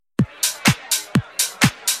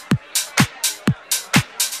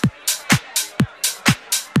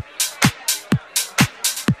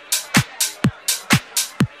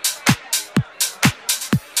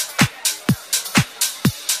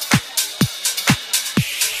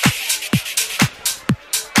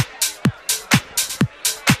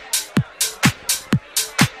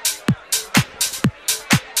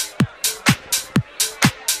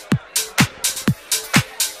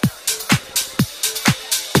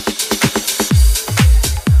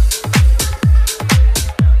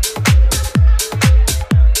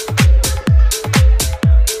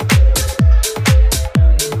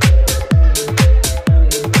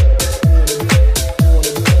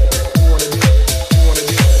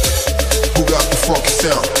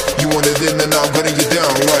sound? You want it in, then I'm gunning you down.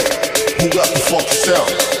 Like, who got the funky sound?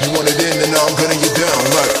 You want it in, then I'm gunning you down.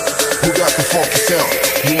 Like, who got the funky sound?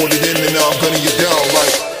 You want it in, then I'm gunning you down.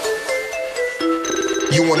 Like,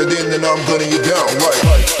 you want it in, then I'm gunning you down.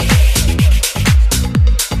 Like.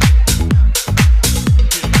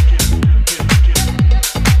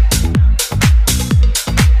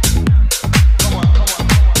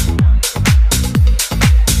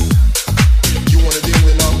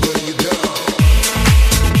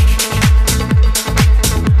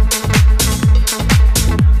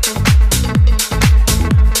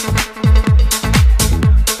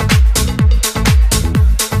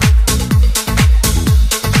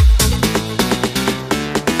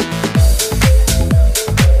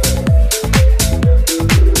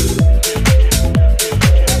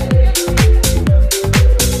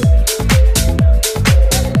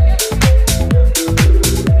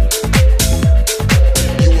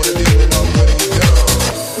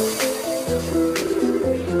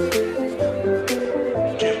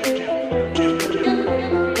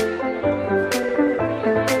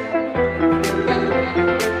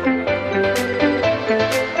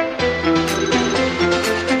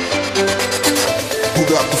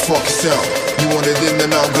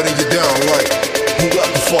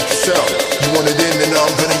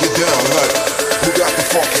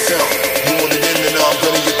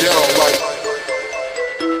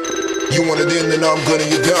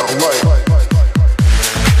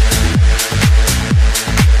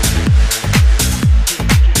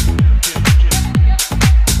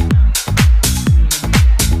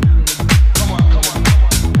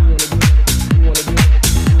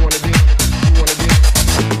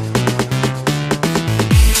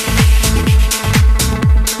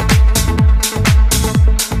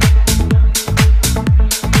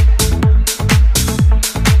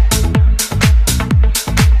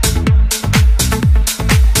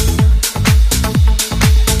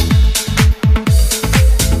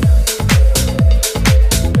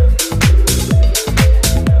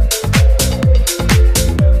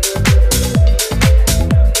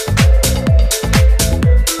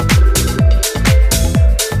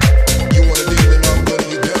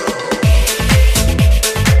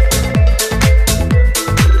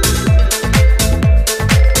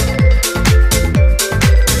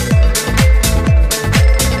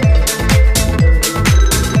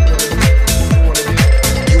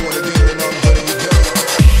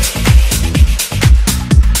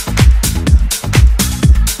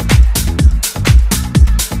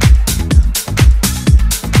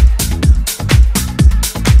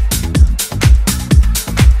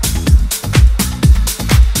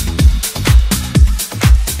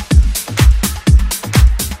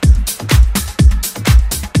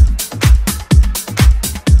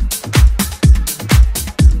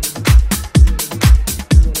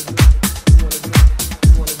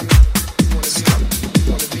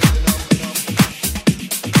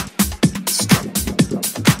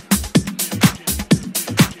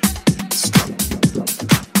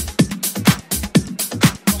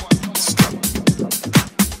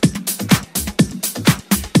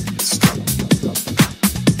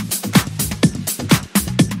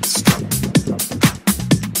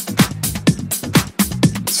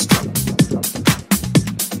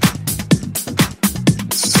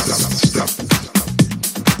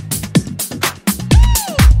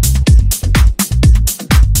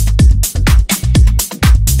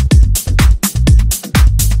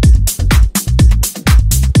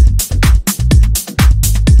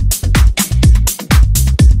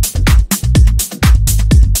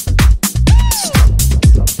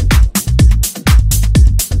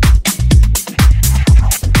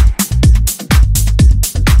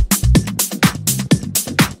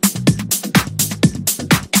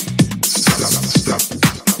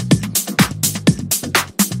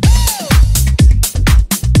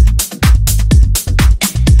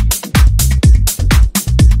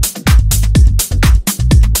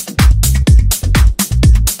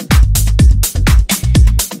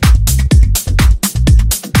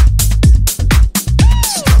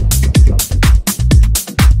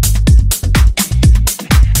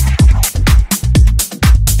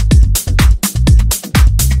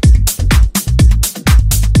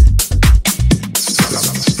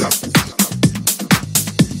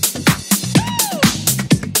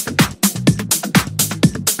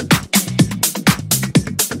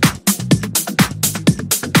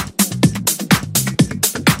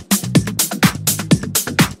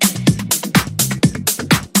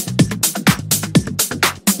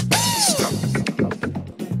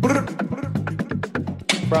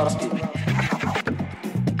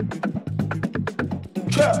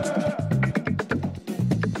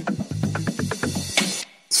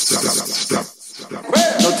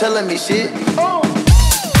 telling me shit.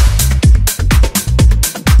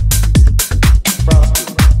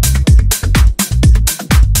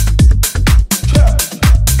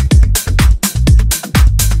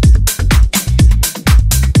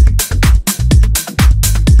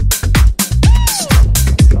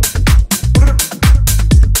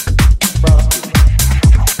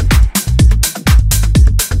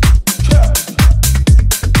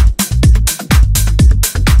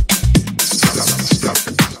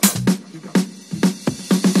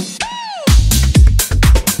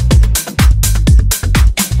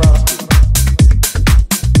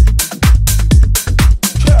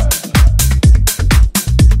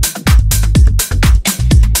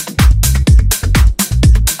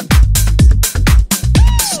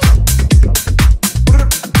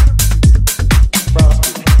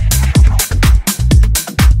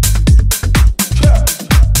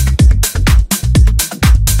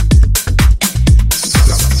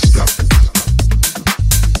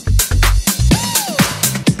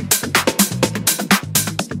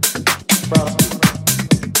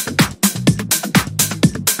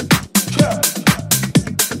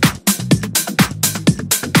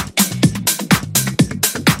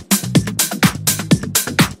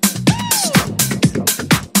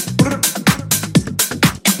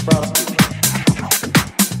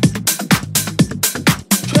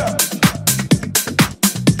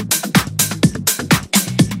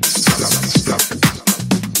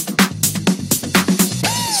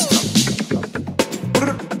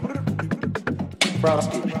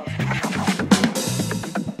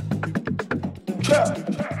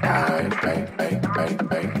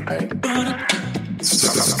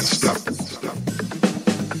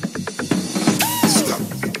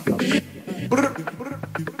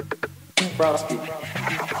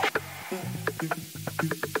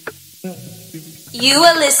 You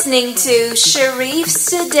are listening to Sherif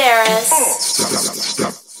Sidarous.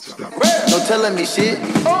 No telling me shit.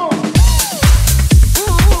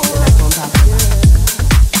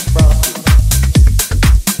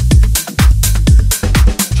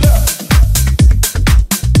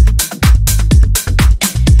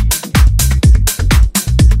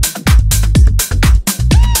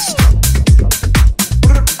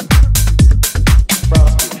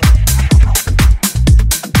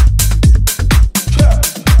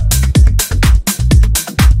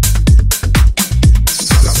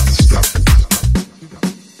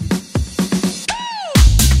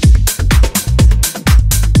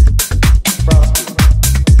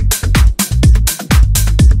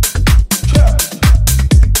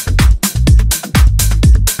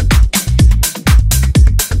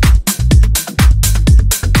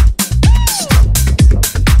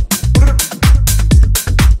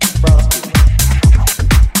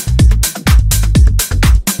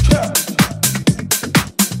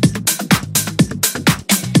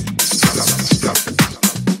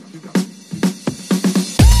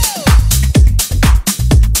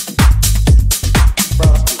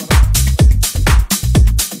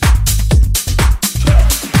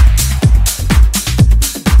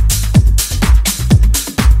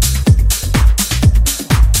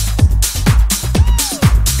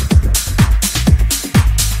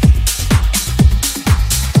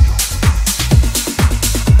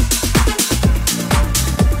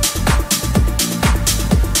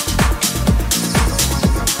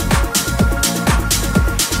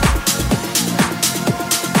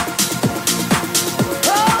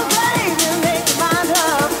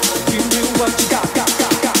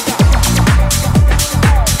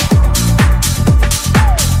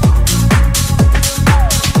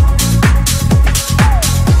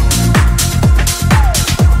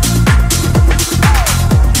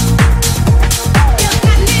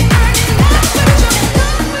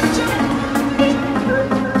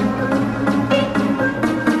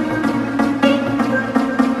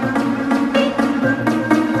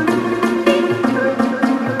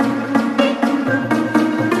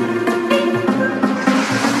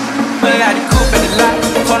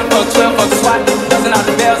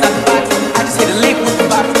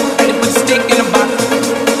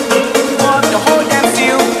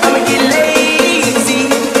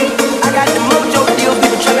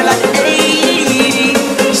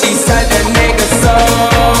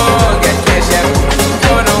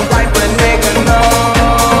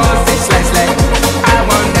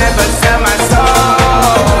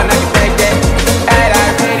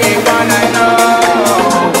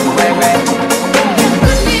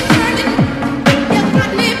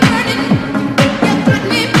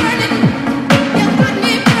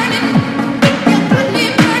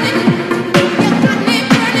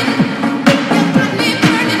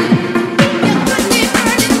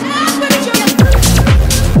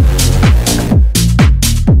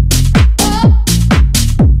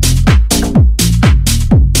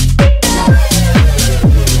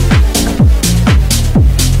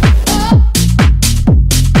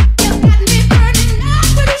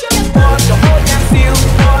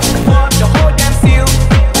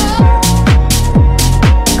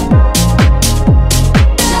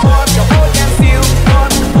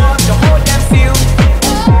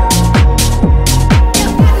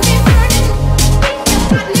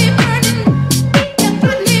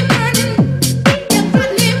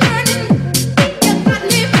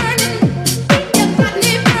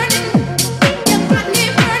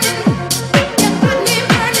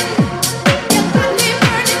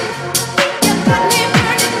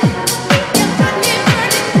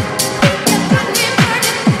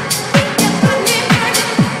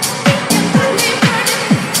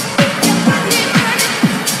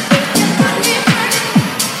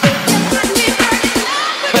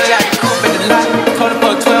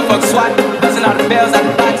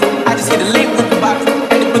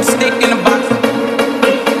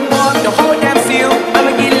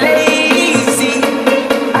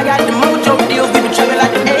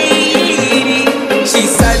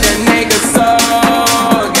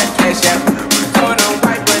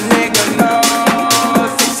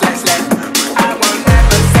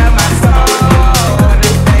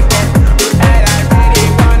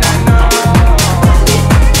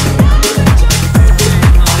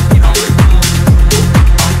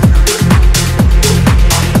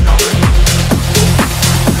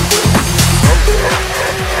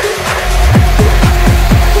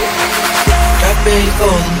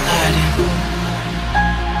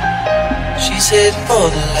 for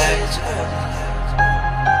the lights.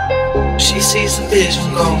 She sees the vision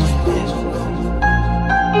going,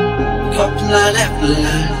 couple line after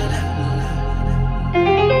line.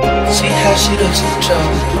 See how she looks in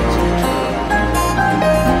trouble.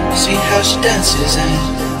 See how she dances and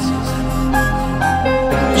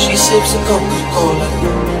she sips a Coca-Cola.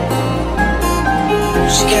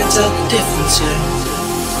 She can't tell the difference yet.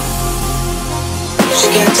 She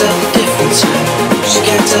can't tell the difference yet. She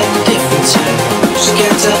can't tell the difference yet. She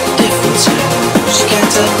can't tell the difference yet. She can't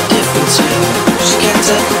tell the difference yet. She can't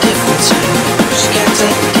tell the difference yet. She can't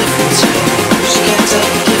tell the difference yet. She can't tell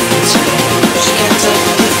the difference yet. She can't tell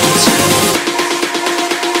the difference yet.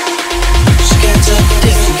 She can't tell the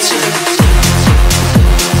difference yet.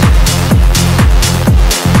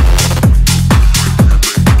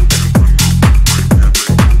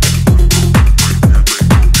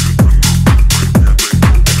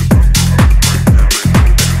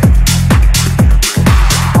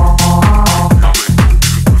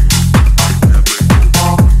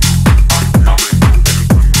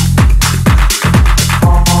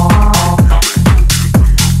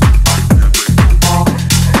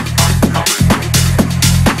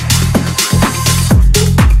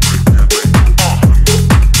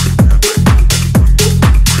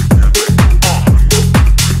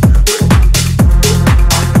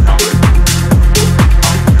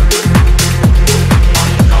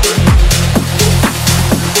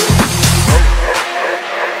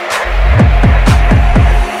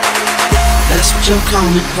 You're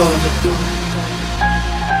coming for the door.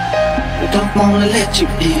 We don't wanna let you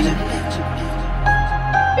eat it.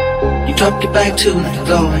 You drop your back to the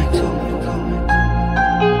floor.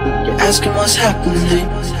 You're asking what's happening.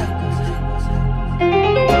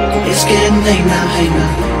 It's getting late now, hey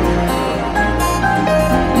now.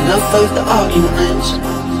 Enough of the arguments.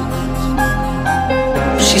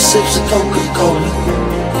 She sips a Coca-Cola.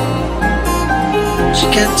 She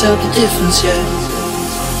can't tell the difference yet.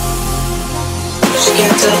 She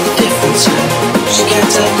can't tell the difference yet. She can't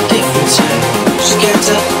tell the difference yet. She can't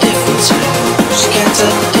tell the difference yet. She can't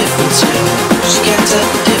tell the difference yet. She can't tell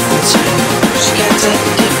the difference yet. She can't tell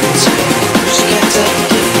the difference yet. She can't tell the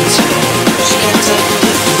difference yet. She can't tell the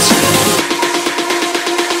difference yet.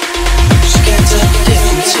 She can't tell the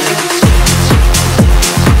difference yet.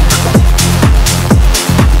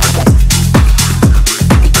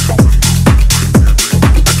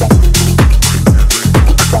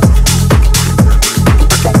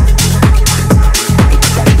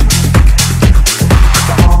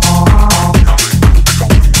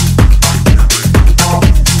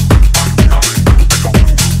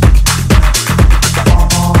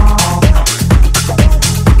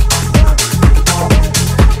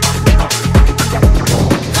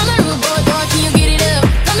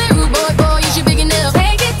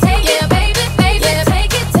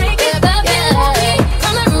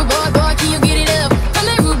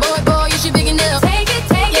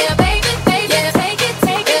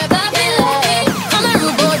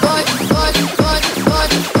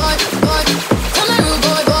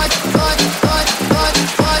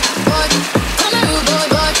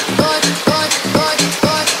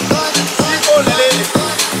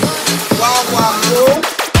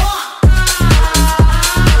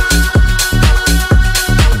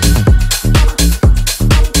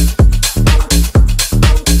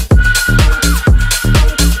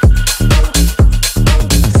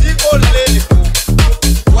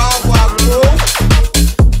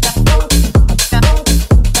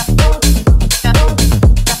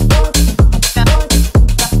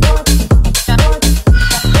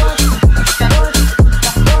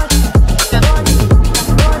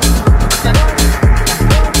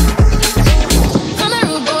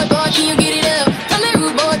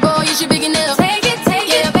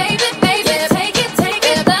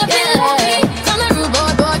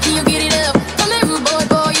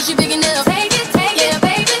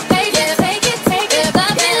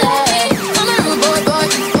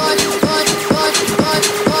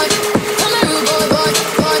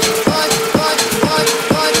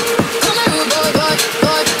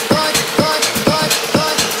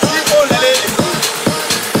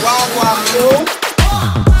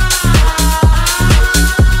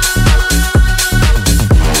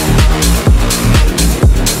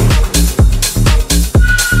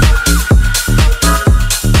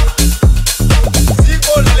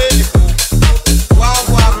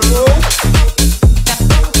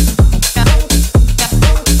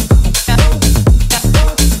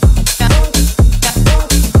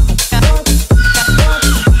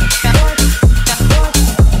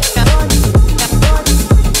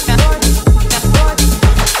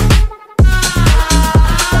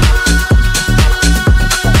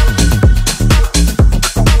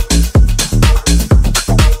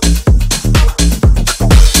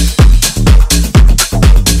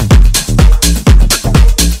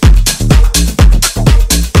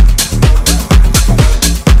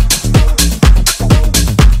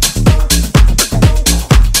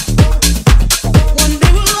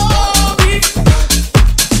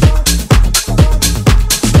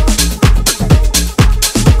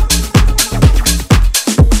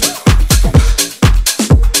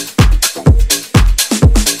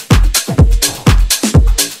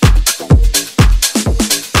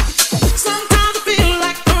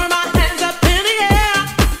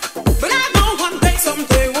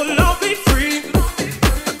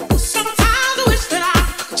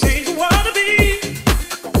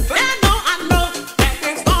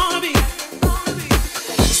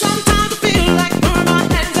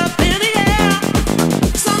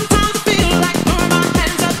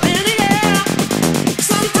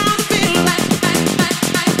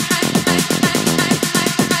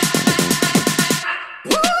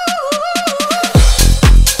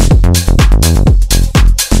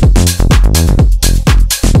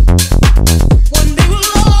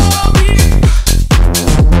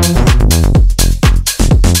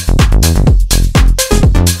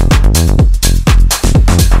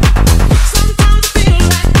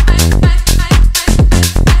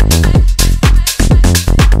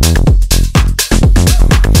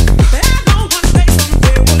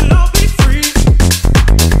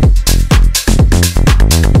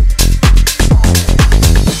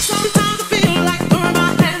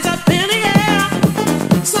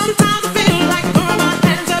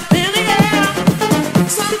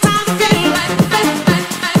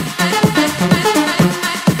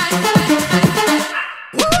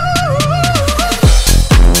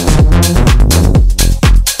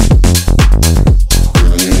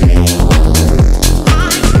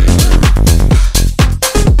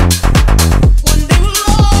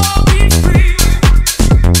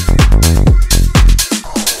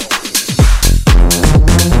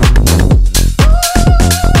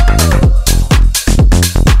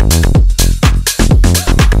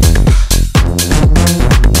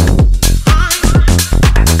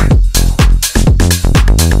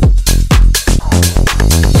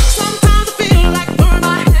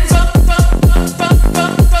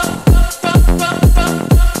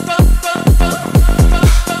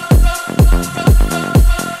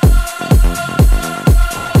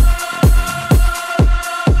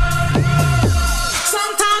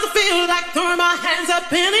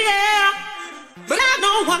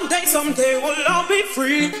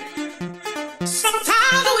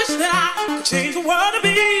 change the world to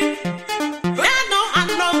be. But I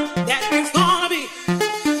know that it's gonna be.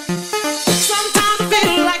 Sometimes I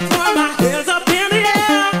feel like throwing my hands up in the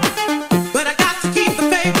air, but I got to keep the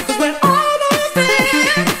faith 'cause we're almost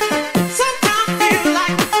there. Sometimes I feel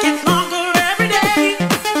like it gets longer every day,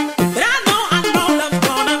 but I know love's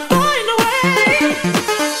gonna find a way.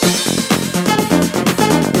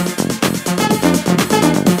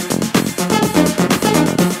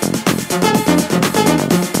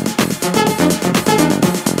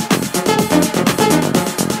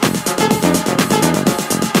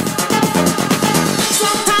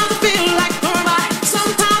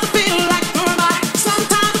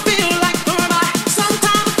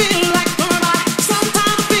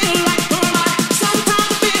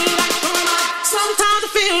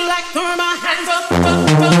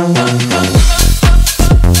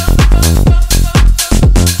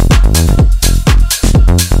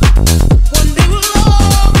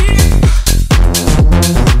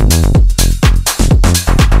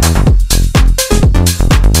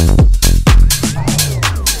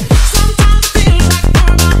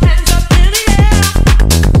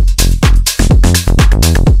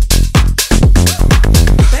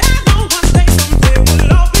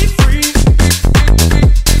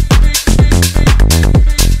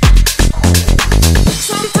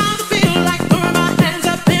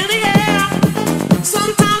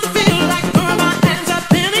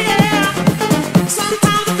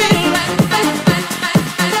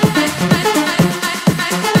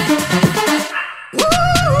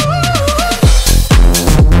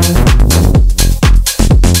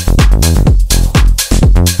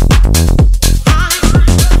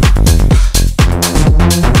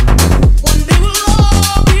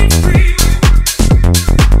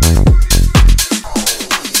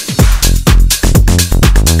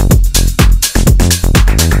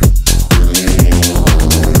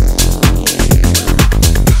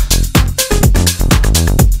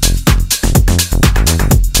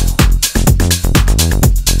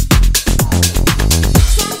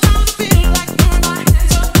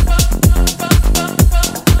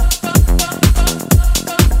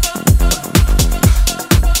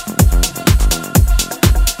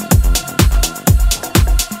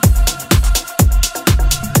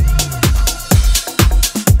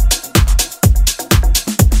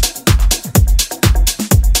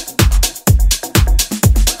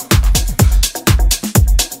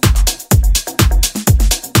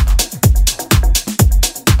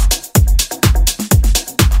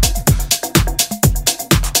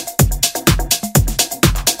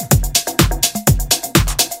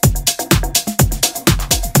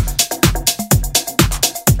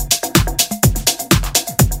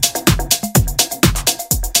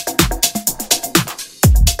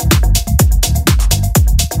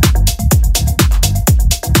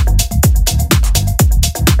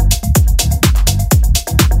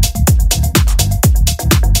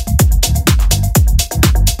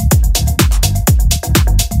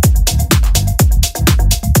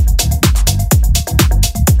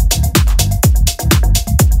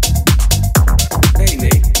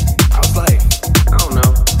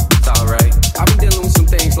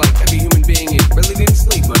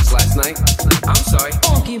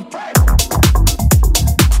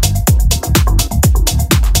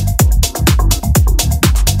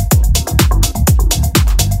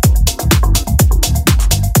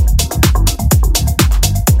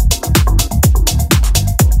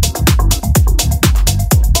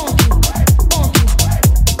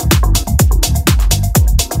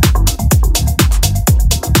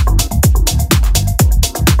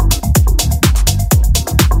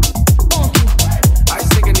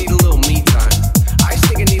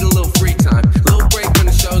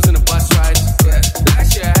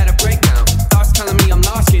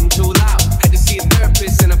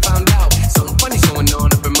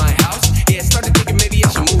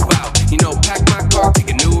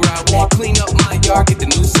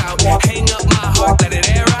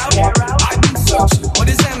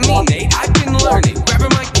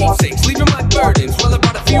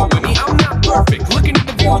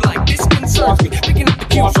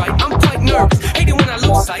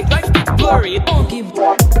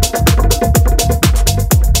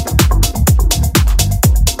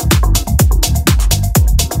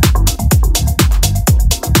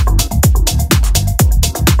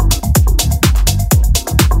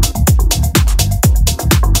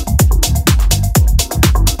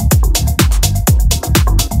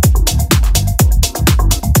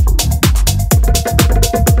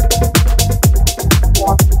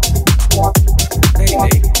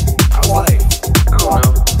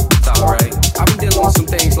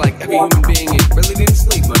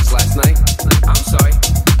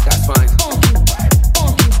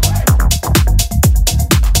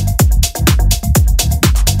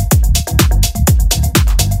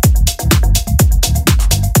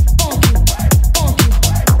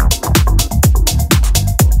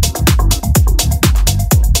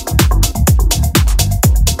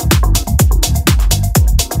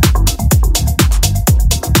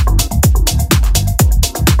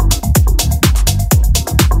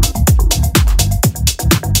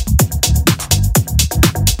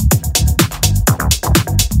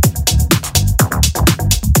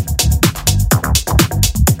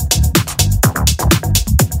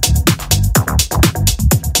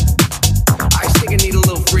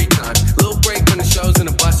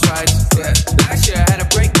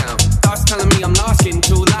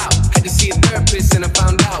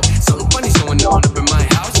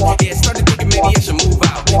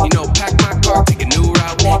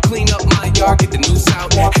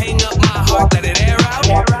 out. Hang up my heart, let it air out.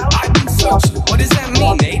 I've been searching, what does that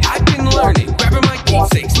mean, Nate? I've been learning, grabbing my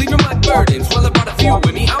keepsakes, leaving my burdens. Well, I brought a few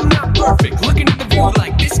with me, I'm not perfect. Looking at the view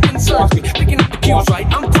like this concerns me. Picking up the cues right,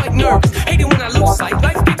 I'm quite nervous. Hating when I lose sight,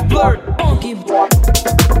 life gets blurred. Funky.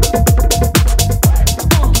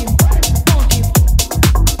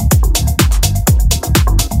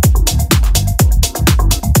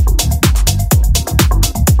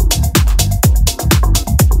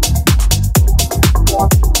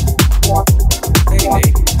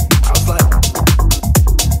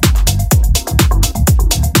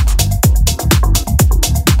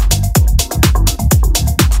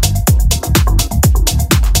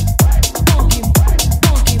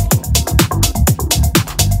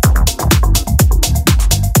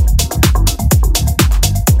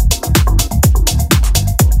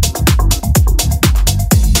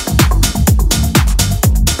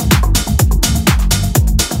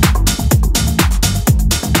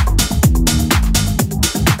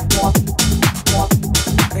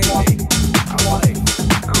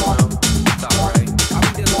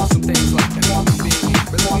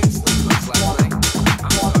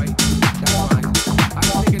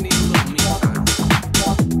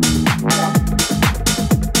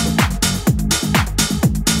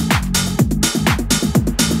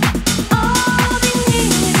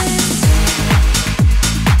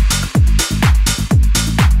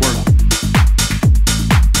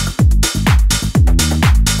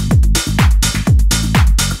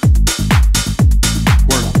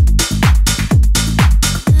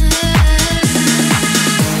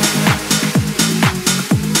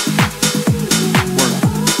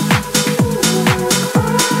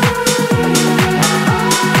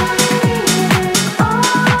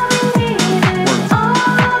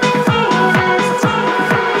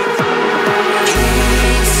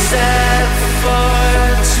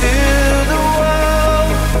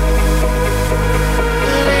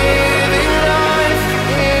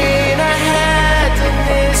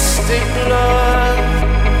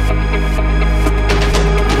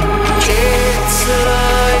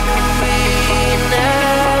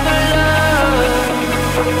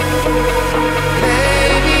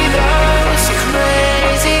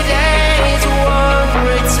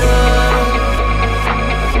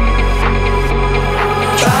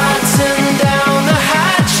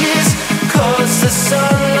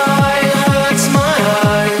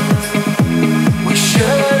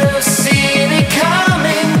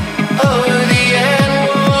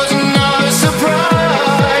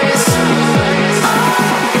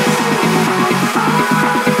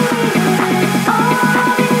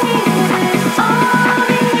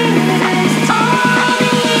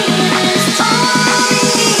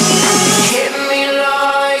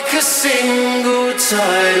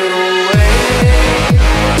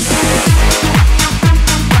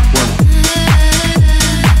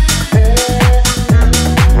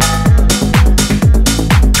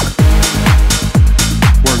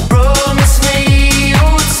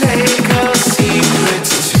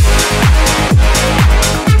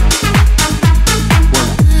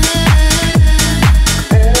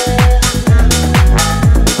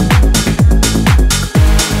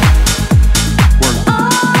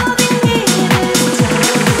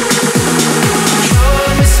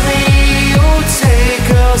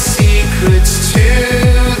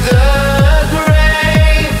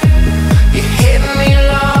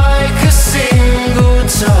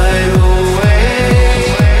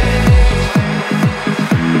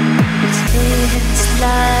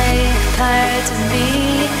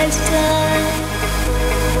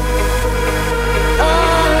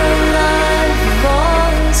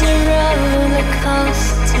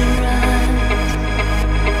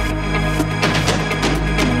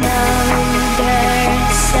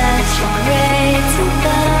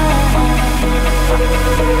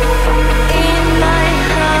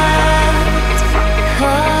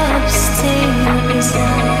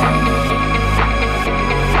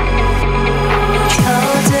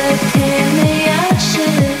 Caught up in the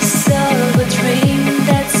ashes, so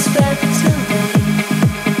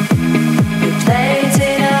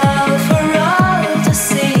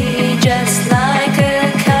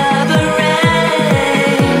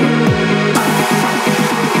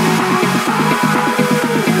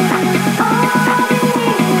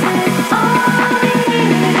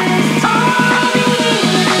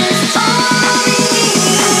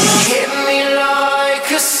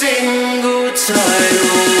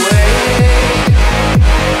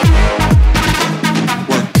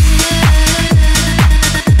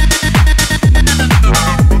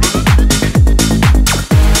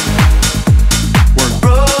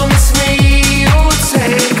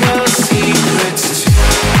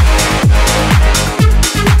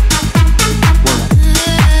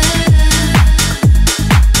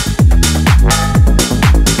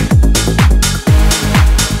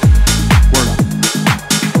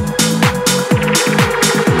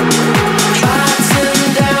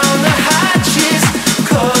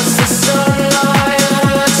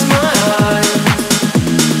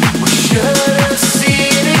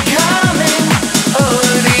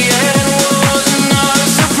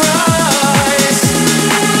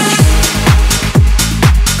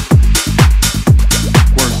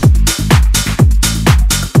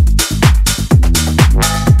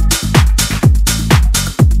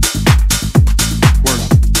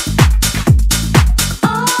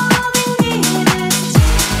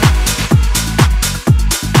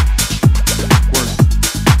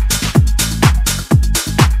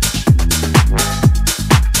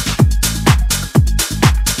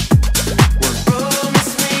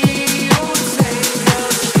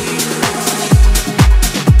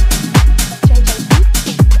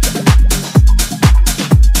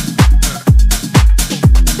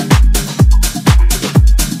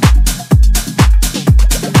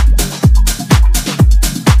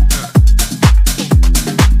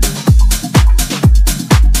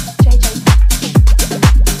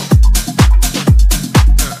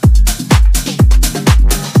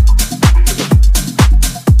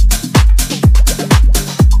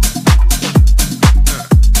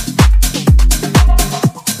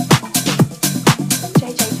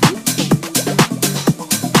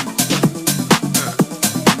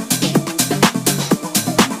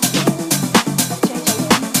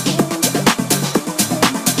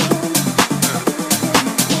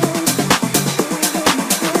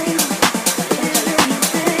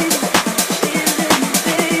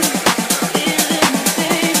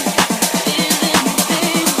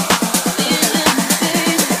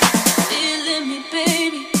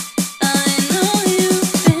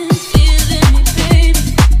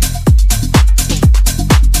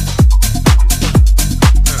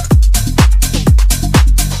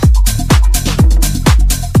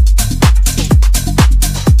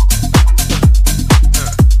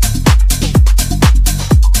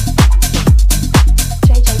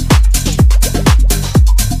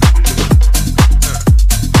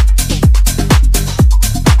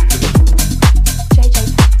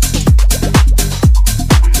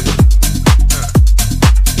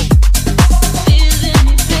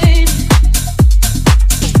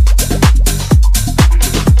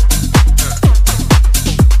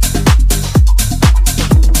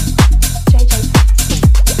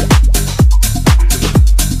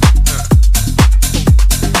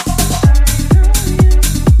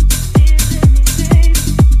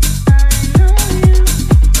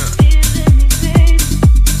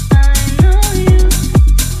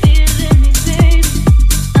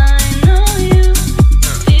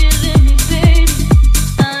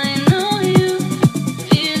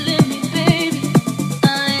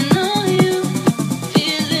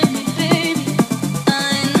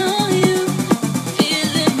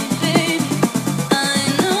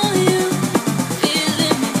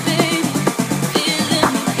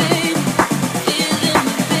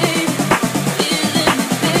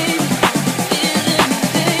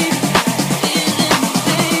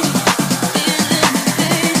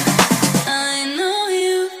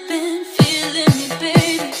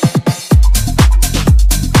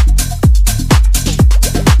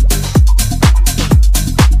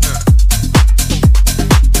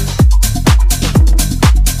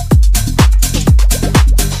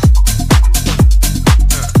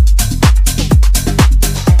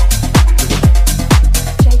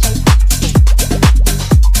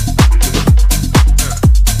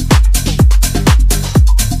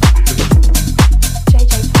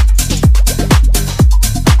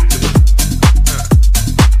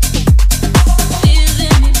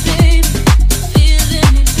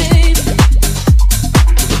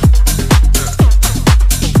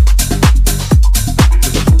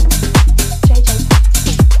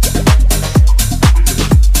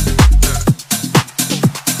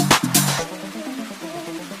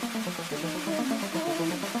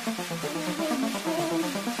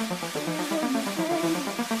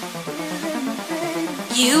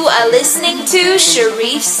You are listening to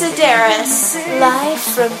Sherif Sidarous, live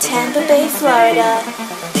from Tampa Bay, Florida.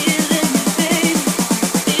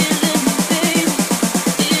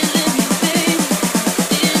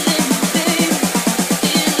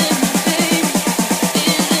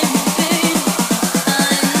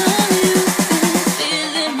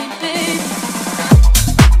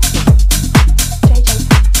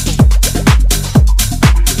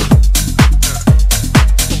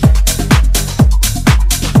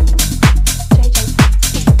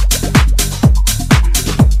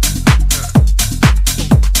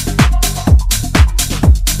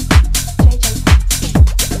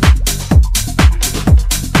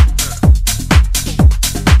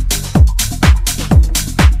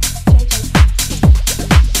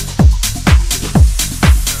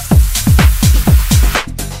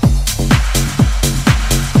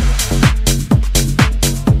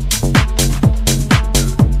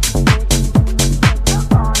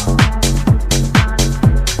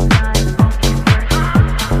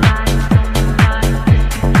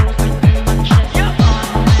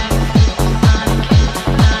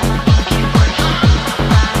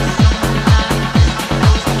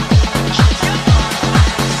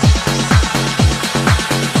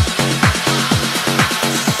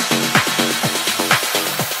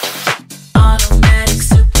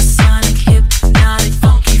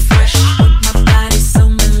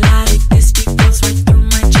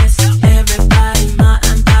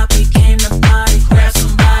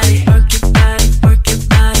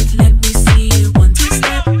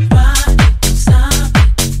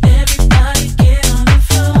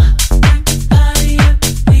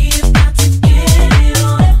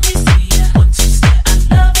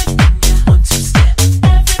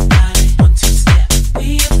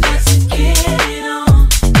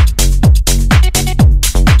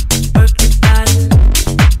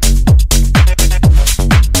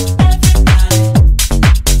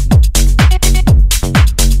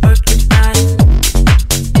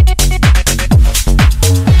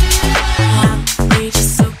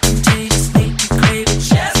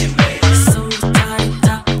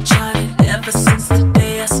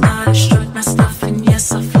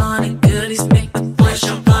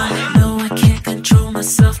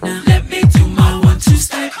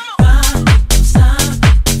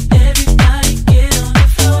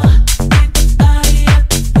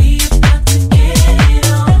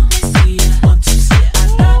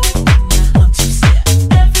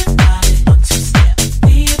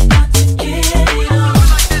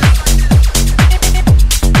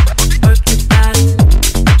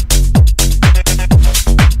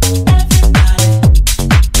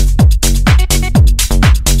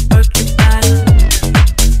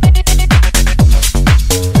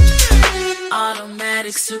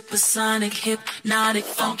 Supersonic, hypnotic,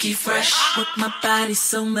 funky, fresh. With my body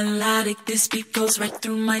so melodic, this beat goes right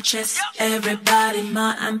through my chest. Everybody,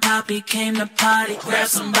 Ma and Poppy came to party. Grab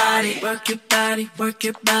somebody, work your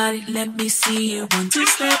body, let me see you. 1, 2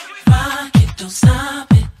 step, rock it, don't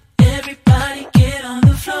stop it. Everybody get on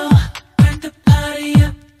the floor, crank the party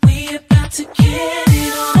up. We about to get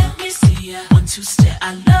it on. Let me see ya. 1, 2 step,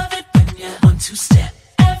 I love it when ya. 1, 2 step,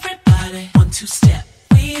 everybody. 1, 2 step.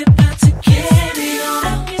 We about to get it on.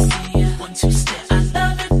 Let me see ya. 1, 2 step. I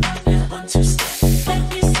love it. 1, 2 step. Let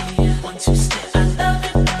me see ya. 1, 2 step. I love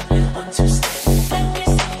it. 1, 2 step. Let me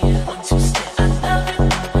see ya. 1, 2 step. I love it.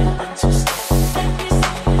 1, 2 step. Let me see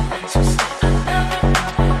ya. 1, 2 step. I love it.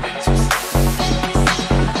 1, 2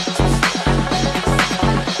 step.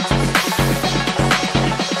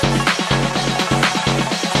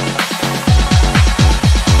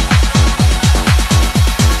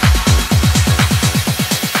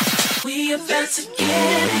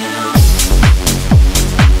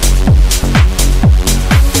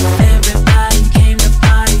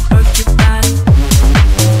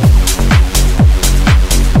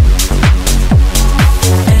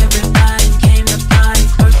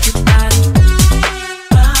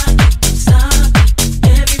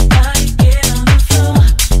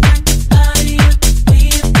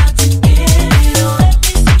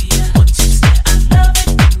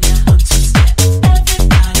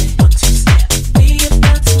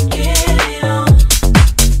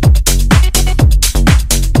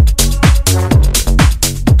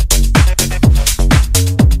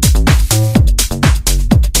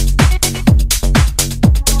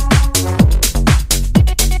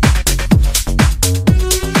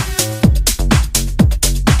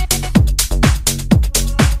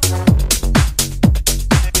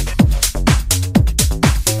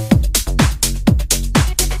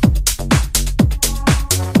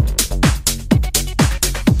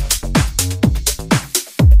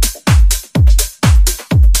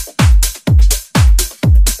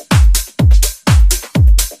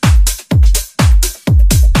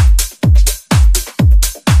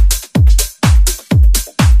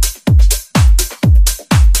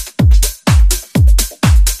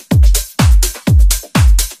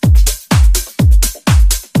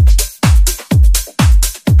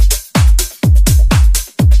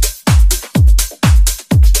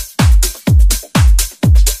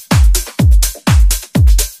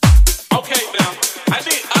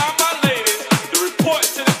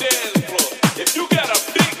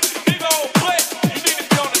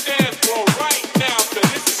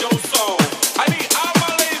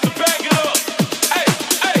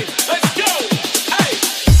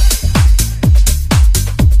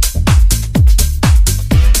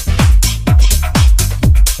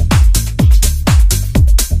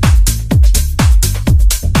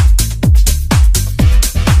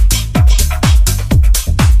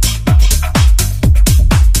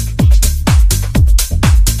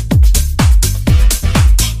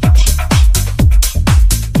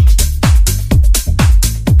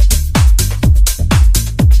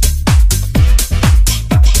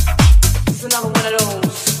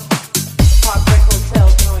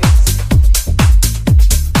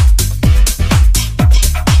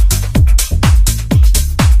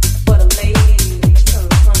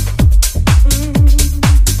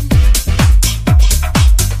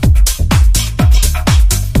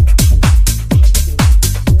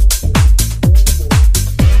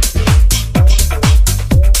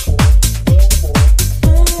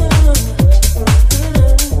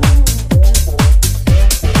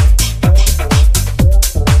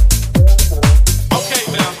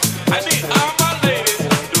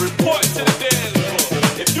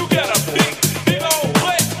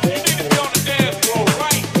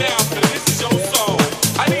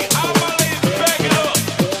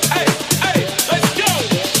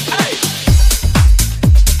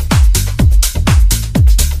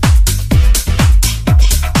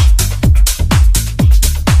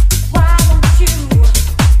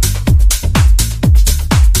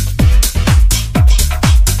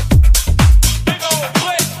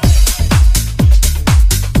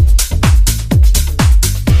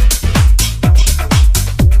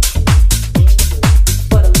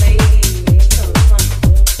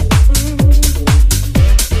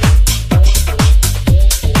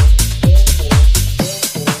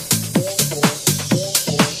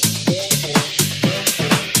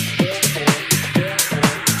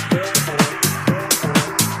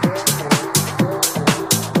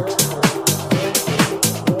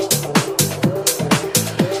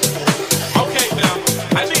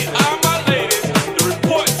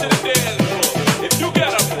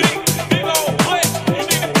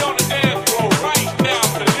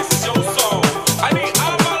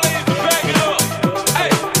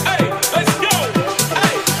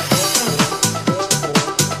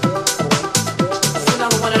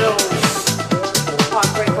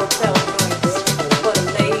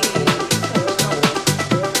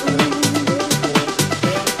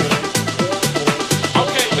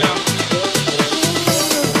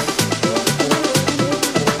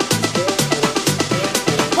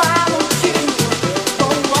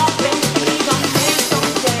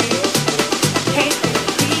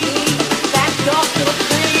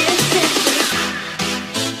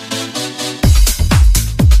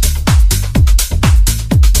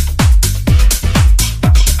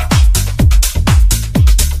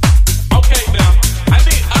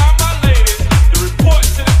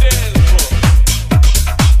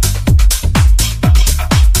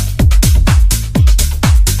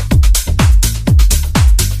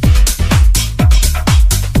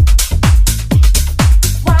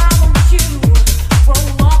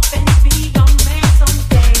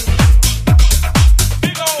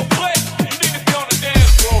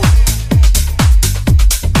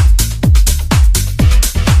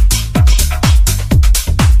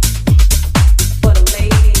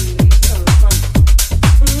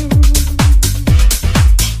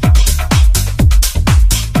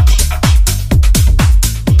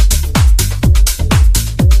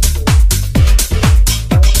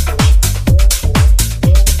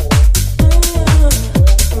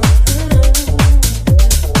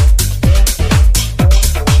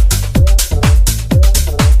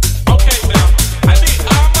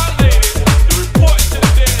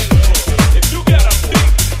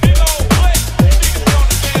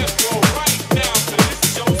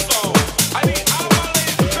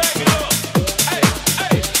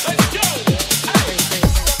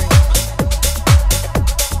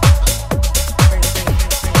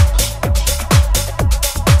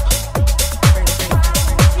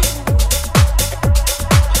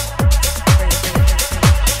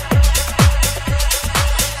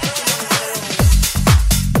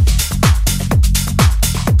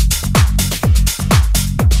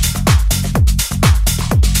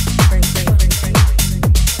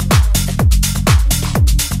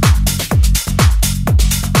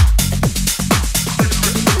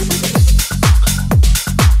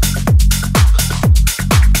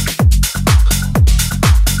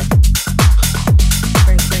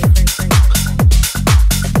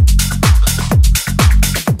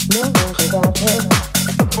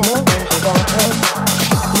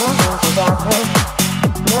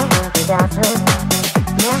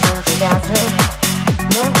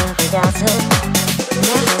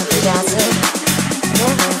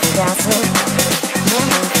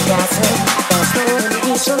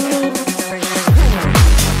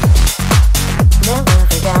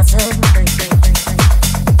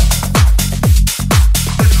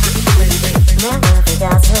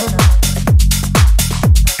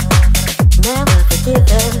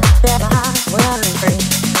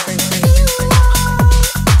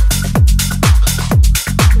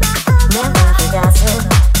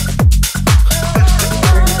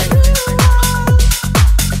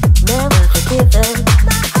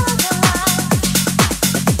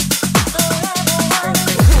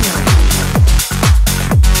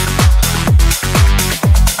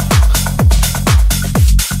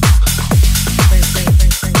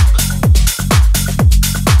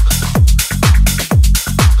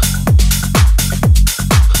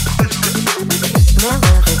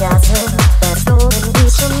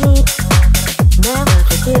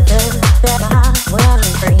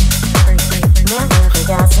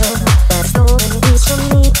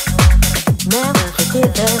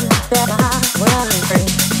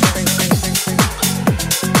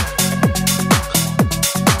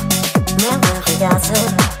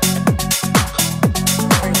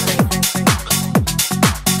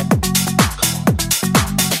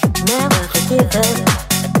 Never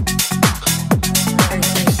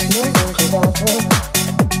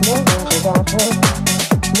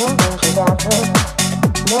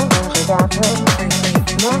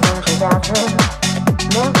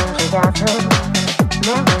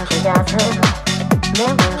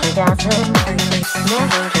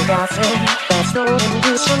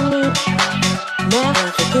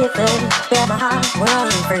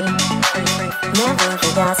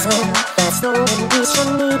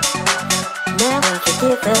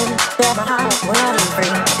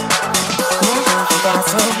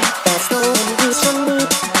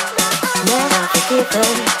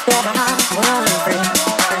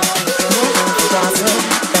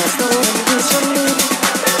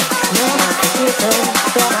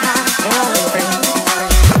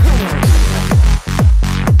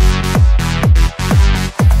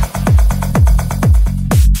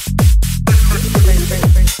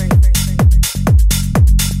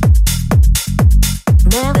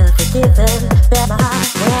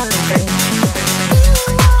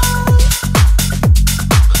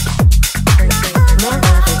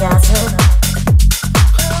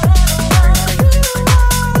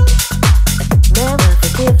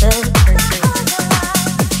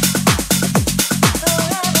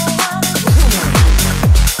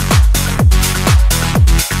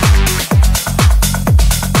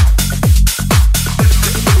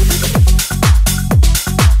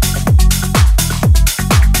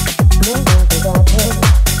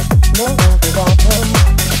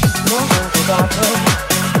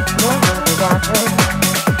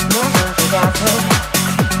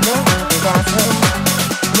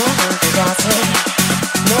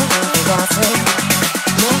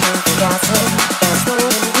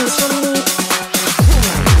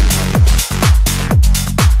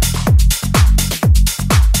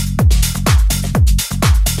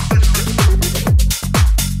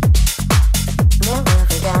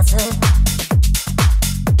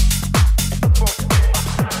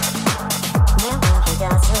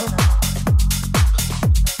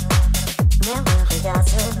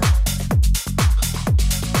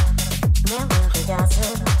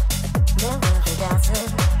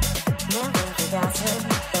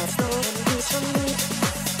forgotten.